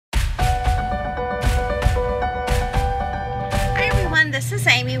everyone, this is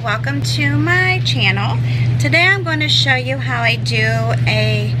Amy. Welcome to my channel. Today I'm going to show you how I do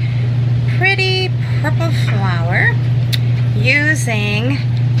a pretty purple flower using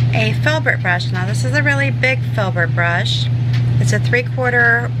a filbert brush. Now this is a really big filbert brush. It's a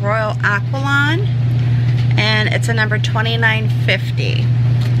 3/4 Royal Aquilon and it's a number 2950.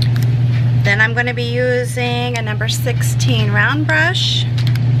 Then I'm going to be using a number 16 round brush.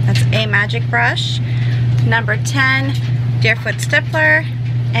 That's a Amagic brush. Number 10 Deerfoot Stippler,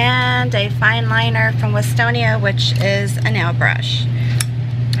 and a fine liner from Westonia, which is a nail brush.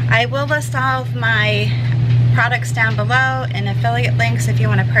 I will list all of my products down below and affiliate links if you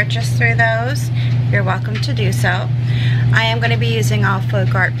want to purchase through those. You're welcome to do so. I am going to be using all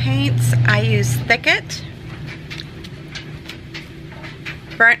FolkArt paints. I use Thicket,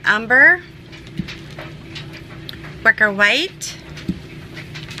 Burnt Umber, Wicker White,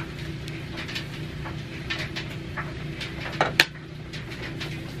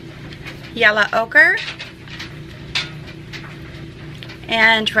 Yellow Ochre,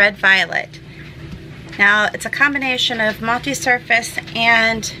 and Red Violet. Now it's a combination of multi-surface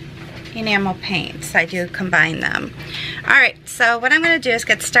and enamel paints. I do combine them. Alright, so what I'm going to do is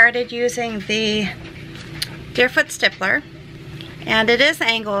get started using the Deerfoot Stippler, and it is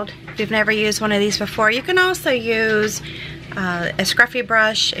angled. If you've never used one of these before, you can also use a scruffy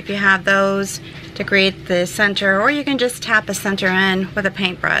brush if you have those to create the center, or you can just tap a center in with a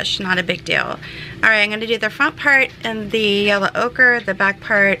paintbrush, not a big deal. Alright, I'm going to do the front part in the Yellow Ochre, the back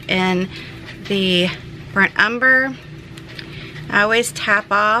part in the Burnt Umber. I always tap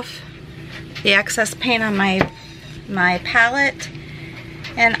off the excess paint on my palette,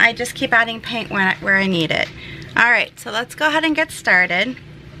 and I just keep adding paint where I need it. Alright, so let's go ahead and get started.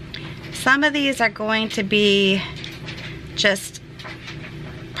 Some of these are going to be just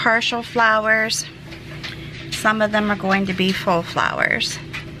partial flowers. Some of them are going to be full flowers.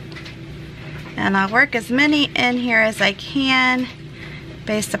 And I'll work as many in here as I can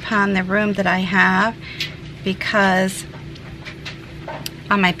based upon the room that I have, because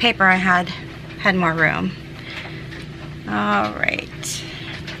on my paper I had more room. Alright.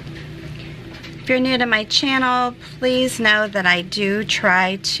 If you're new to my channel, please know that I do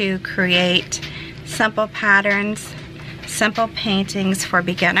try to create simple patterns, simple paintings for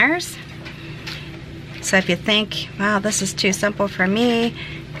beginners. So if you think, wow, this is too simple for me,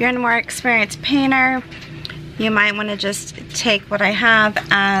 if you're a more experienced painter, you might want to just take what I have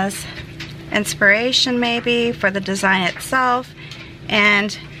as inspiration maybe for the design itself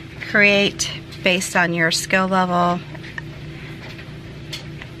and create based on your skill level.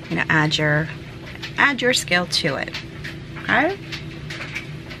 You know, add your skill to it. Alright?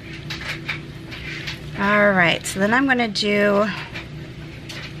 Alright, so then I'm going to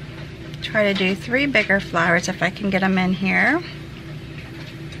try to do 3 bigger flowers if I can get them in here.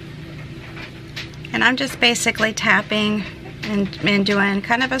 And I'm just basically tapping and doing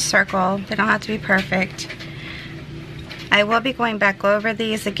kind of a circle. They don't have to be perfect. I will be going back over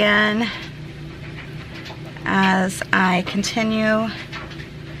these again as I continue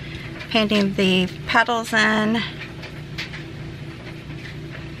painting the petals in.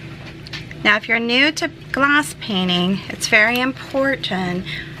 Now if you're new to glass painting, it's very important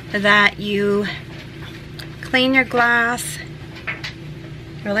that you clean your glass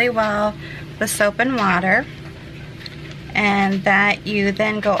really well with soap and water, and that you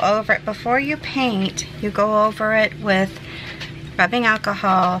then go over it before you paint. You go over it with rubbing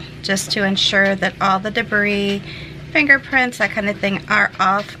alcohol just to ensure that all the debris, fingerprints, that kind of thing are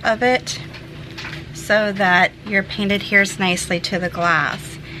off of it, so that your paint adheres nicely to the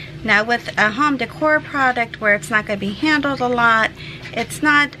glass. Now with a home decor product where it's not going to be handled a lot, it's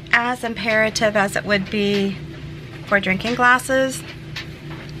not as imperative as it would be for drinking glasses.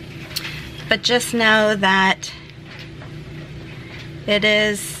 But just know that it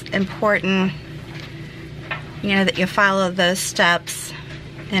is important, you know, that you follow those steps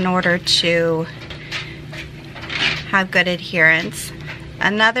in order to have good adherence.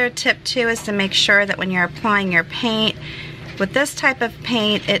 Another tip too is to make sure that when you're applying your paint, with this type of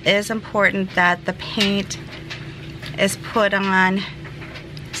paint, it is important that the paint is put on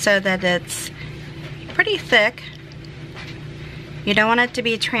so that it's pretty thick. You don't want it to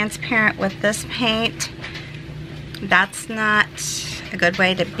be transparent with this paint. That's not a good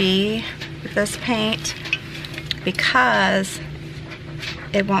way to be with this paint, because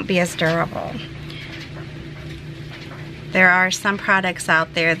it won't be as durable. There are some products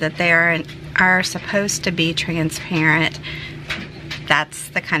out there that they are supposed to be transparent. That's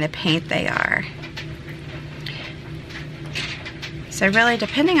the kind of paint they are. So really,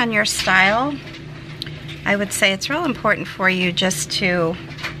 depending on your style, I would say it's real important for you just to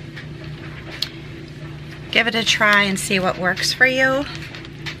give it a try and see what works for you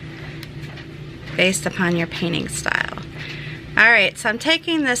based upon your painting style. Alright, so I'm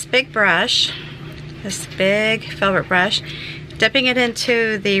taking this big brush, this big filbert brush, dipping it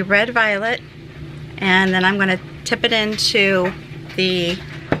into the red violet, and then I'm going to tip it into the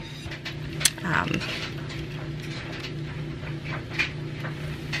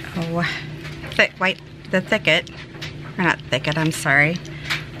thicket, or not thicket, I'm sorry,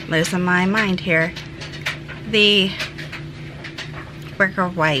 losing my mind here, the wicker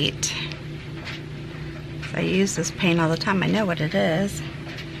white. So I use this paint all the time, I know what it is.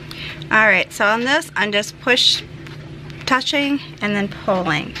 Alright, so on this I'm just touching and then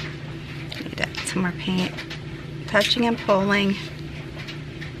pulling. Need to add some more paint. Touching and pulling.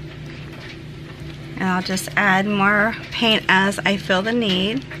 And I'll just add more paint as I feel the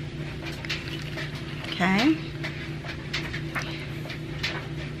need. Okay.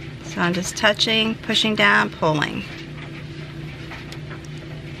 So I'm just touching, pushing down, pulling.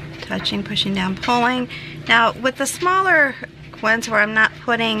 Touching, pushing down, pulling. Now with the smaller ones where I'm not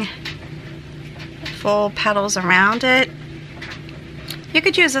putting full petals around it, you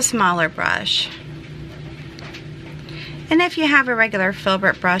could use a smaller brush. And if you have a regular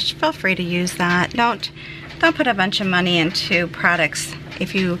filbert brush, feel free to use that. Don't put a bunch of money into products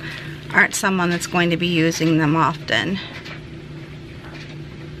if you aren't someone that's going to be using them often.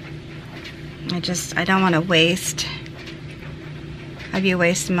 I don't want to have you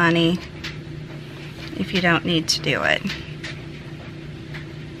waste money if you don't need to do it.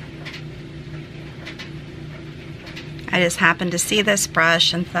 I just happened to see this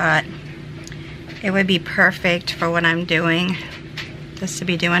brush and thought it would be perfect for what I'm doing, just to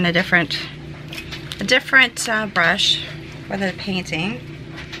be doing a different brush for the painting.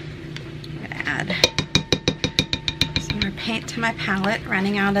 I'm gonna add some more paint to my palette,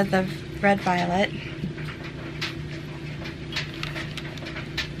 running out of the red violet.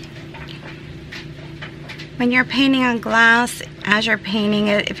 When you're painting on glass, as you're painting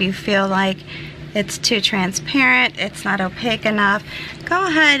it, if you feel like it's too transparent, it's not opaque enough, go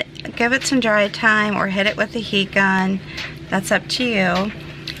ahead, give it some dry time or hit it with a heat gun. That's up to you.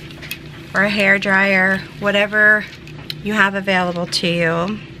 Or a hair dryer, whatever you have available to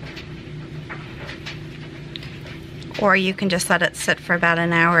you. Or you can just let it sit for about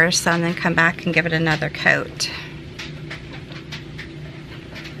an hour or so and then come back and give it another coat.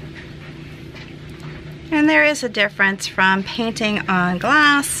 And there is a difference from painting on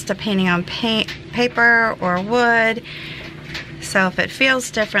glass to painting on paper or wood. So if it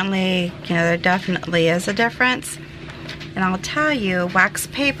feels differently, you know, there definitely is a difference. And I'll tell you, wax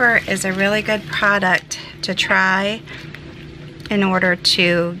paper is a really good product to try in order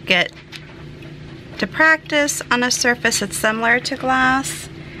to get to practice on a surface that's similar to glass.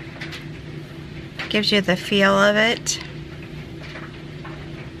 Gives you the feel of it.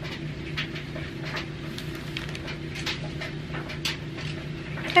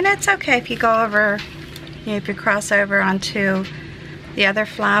 And it's okay if you go over, you know, if you cross over onto the other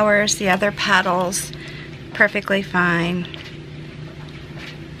flowers, the other petals, perfectly fine.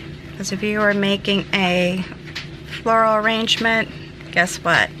 Because if you were making a floral arrangement, guess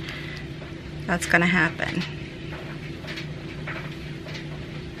what? That's going to happen.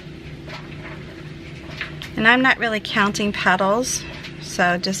 And I'm not really counting petals,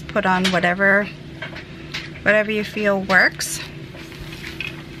 so just put on whatever you feel works.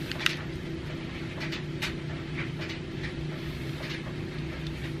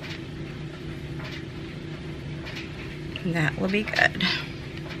 That will be good.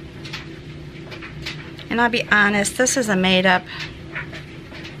 And I'll be honest, this is a made-up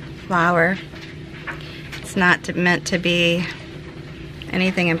flower. It's not meant to be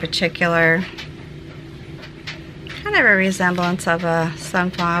anything in particular. Kind of a resemblance of a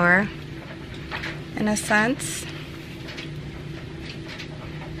sunflower in a sense.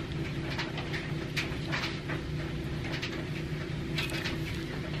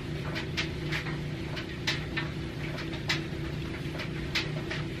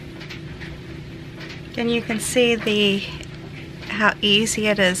 And you can see how easy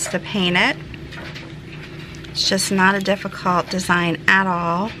it is to paint it. It's just not a difficult design at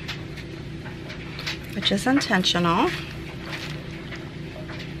all, which is intentional.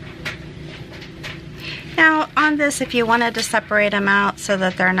 Now on this, if you wanted to separate them out so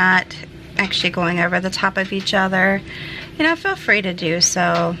that they're not actually going over the top of each other, you know, feel free to do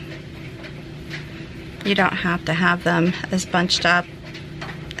so. You don't have to have them as bunched up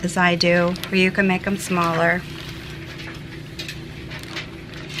as I do, or you can make them smaller.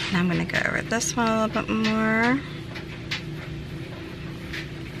 And I'm going to go over this one a little bit more.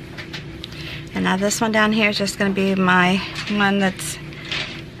 And now this one down here is just going to be my one that's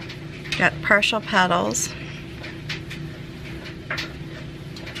got partial petals.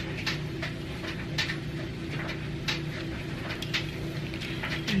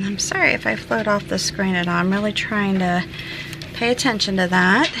 And I'm sorry if I float off the screen at all. I'm really trying to pay attention to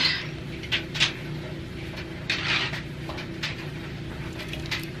that.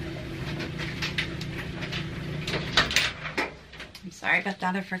 I'm sorry about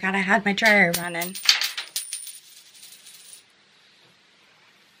that. I forgot I had my dryer running.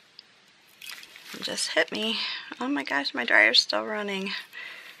 It just hit me. Oh my gosh, my dryer's still running.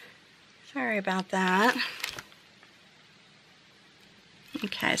 Sorry about that.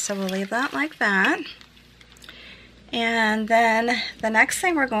 Okay, so we'll leave that like that. And then the next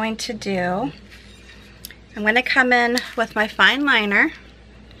thing we're going to do, I'm going to come in with my fine liner,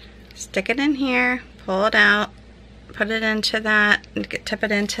 stick it in here, pull it out, put it into that, and tip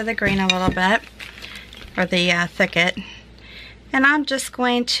it into the green a little bit, or the thicket. And I'm just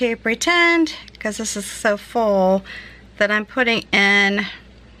going to pretend, because this is so full, that I'm putting in,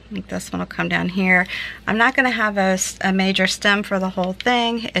 I think this one will come down here. I'm not going to have a major stem for the whole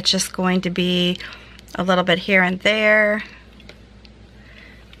thing. It's just going to be a little bit here and there.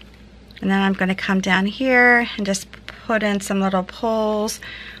 And then I'm going to come down here and just put in some little pulls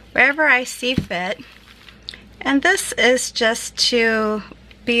wherever I see fit. And this is just to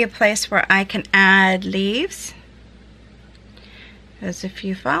be a place where I can add leaves. Because if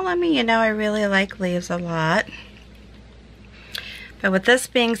you follow me, you know I really like leaves a lot. But with this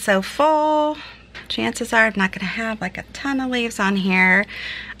being so full, chances are I'm not going to have like a ton of leaves on here.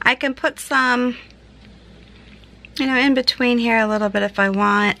 I can put some, you know, in between here a little bit if I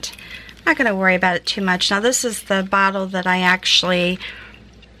want. I'm not going to worry about it too much. Now this is the bottle that I actually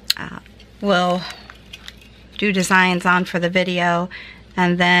will do designs on for the video,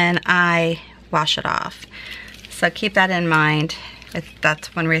 and then I wash it off. So keep that in mind.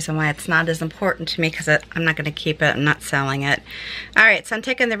 That's one reason why it's not as important to me, because I'm not going to keep it. I'm not selling it. Alright, so I'm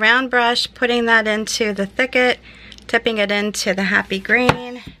taking the round brush, putting that into the thicket, tipping it into the happy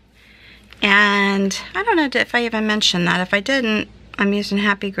green. And I don't know if I even mentioned that. If I didn't, I'm using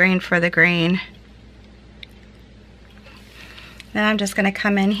happy green for the green. Then I'm just going to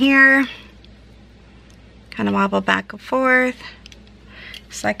come in here, kind of wobble back and forth,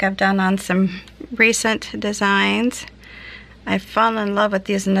 just like I've done on some recent designs. I've fallen in love with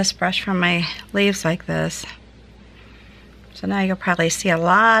using this brush for my leaves like this. So now you'll probably see a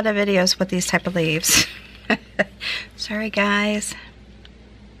lot of videos with these type of leaves. Sorry guys.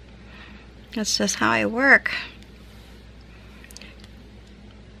 That's just how I work.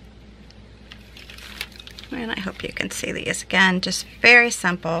 And I hope you can see these. Again, just very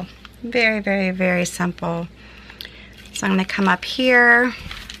simple. Very, very, very simple. So I'm going to come up here,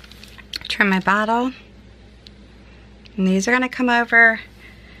 trim my bottle. And these are going to come over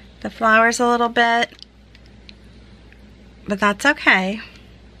the flowers a little bit, but that's okay.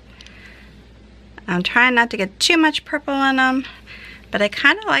 I'm trying not to get too much purple in them, but I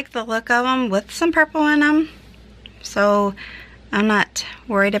kind of like the look of them with some purple in them, so I'm not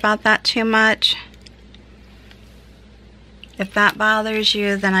worried about that too much. If that bothers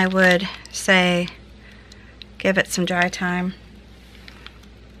you, then I would say give it some dry time.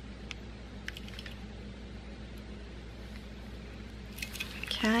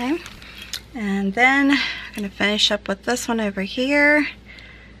 Okay, and then I'm going to finish up with this one over here.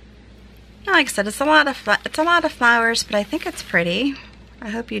 Now, like I said, it's a lot of flowers, but I think it's pretty. I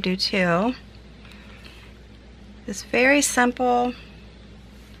hope you do too. It's very simple,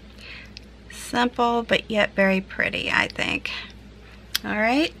 but yet very pretty, I think. All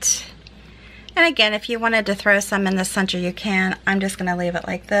right. And again, if you wanted to throw some in the center, you can. I'm just going to leave it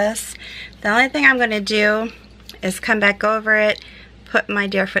like this. The only thing I'm going to do is come back over it, put my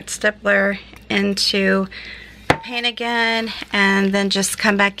Deerfoot stippler into the paint again, and then just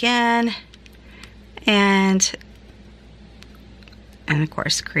come back in and of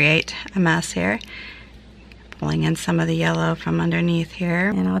course create a mess here, pulling in some of the yellow from underneath here.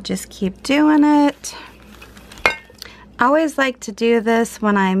 And I'll just keep doing it. I always like to do this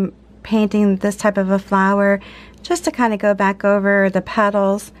when I'm painting this type of a flower, just to kind of go back over the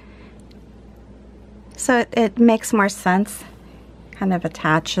petals so it makes more sense. Kind of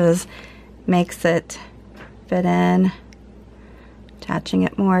attaches, makes it fit in, attaching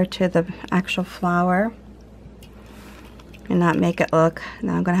it more to the actual flower and not make it look.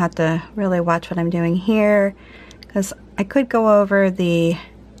 Now I'm going to have to really watch what I'm doing here, because I could go over the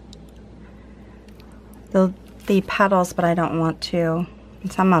petals, but I don't want to.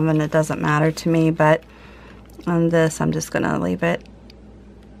 Some of them it doesn't matter to me, but on this I'm just going to leave it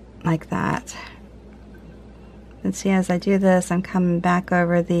like that. And see, as I do this, I'm coming back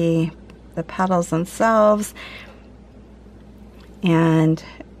over the petals themselves and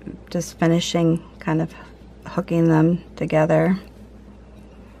just finishing, kind of hooking them together.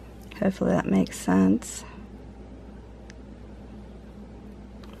 Hopefully that makes sense.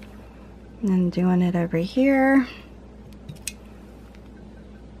 And doing it over here.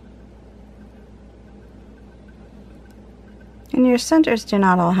 And your centers do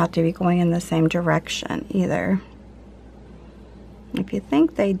not all have to be going in the same direction either. If you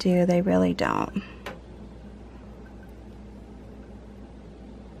think they do, they really don't.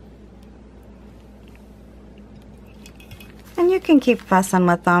 And you can keep fussing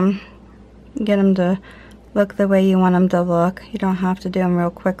with them. Get them to look the way you want them to look. You don't have to do them real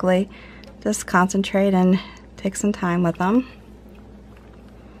quickly. Just concentrate and take some time with them.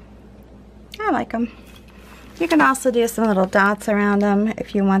 I like them. You can also do some little dots around them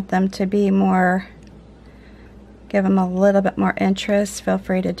if you want them to be more, give them a little bit more interest. Feel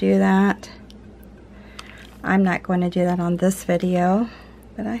free to do that. I'm not going to do that on this video,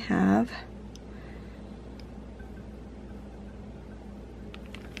 but I have.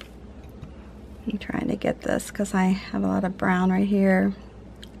 I'm trying to get this because I have a lot of brown right here.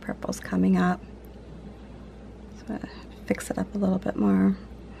 Purple's coming up. So fix it up a little bit more.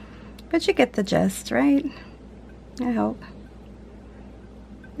 But you get the gist, right? I hope.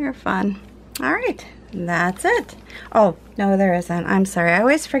 They're fun. All right, that's it. Oh, no, there isn't. I'm sorry. I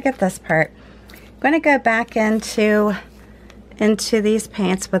always forget this part. I'm going to go back into these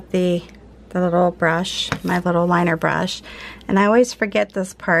paints with the little brush, my little liner brush. And I always forget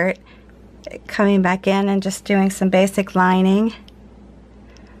this part. Coming back in and just doing some basic lining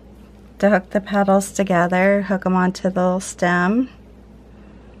to hook the petals together, hook them onto the little stem.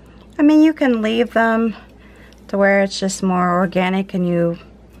 I mean, you can leave them to where it's just more organic and you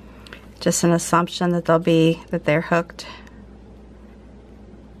just an assumption that they're hooked.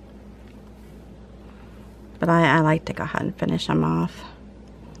 But I like to go ahead and finish them off.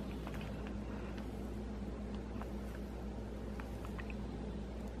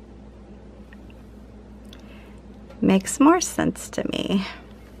 Makes more sense to me.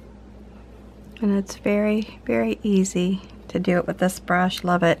 And it's very, very easy to do it with this brush.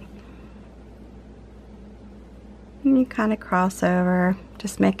 Love it. And you kind of cross over,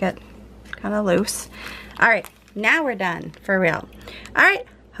 just make it kind of loose. All right, now we're done for real. All right,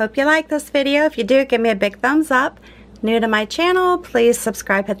 hope you like this video. If you do, give me a big thumbs up. New to my channel, please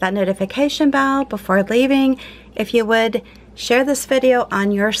subscribe, hit that notification bell before leaving. If you would, share this video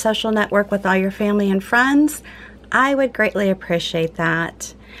on your social network with all your family and friends. I would greatly appreciate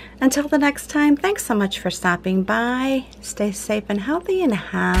that. Until the next time, thanks so much for stopping by. Stay safe and healthy and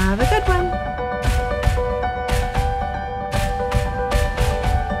have a good one.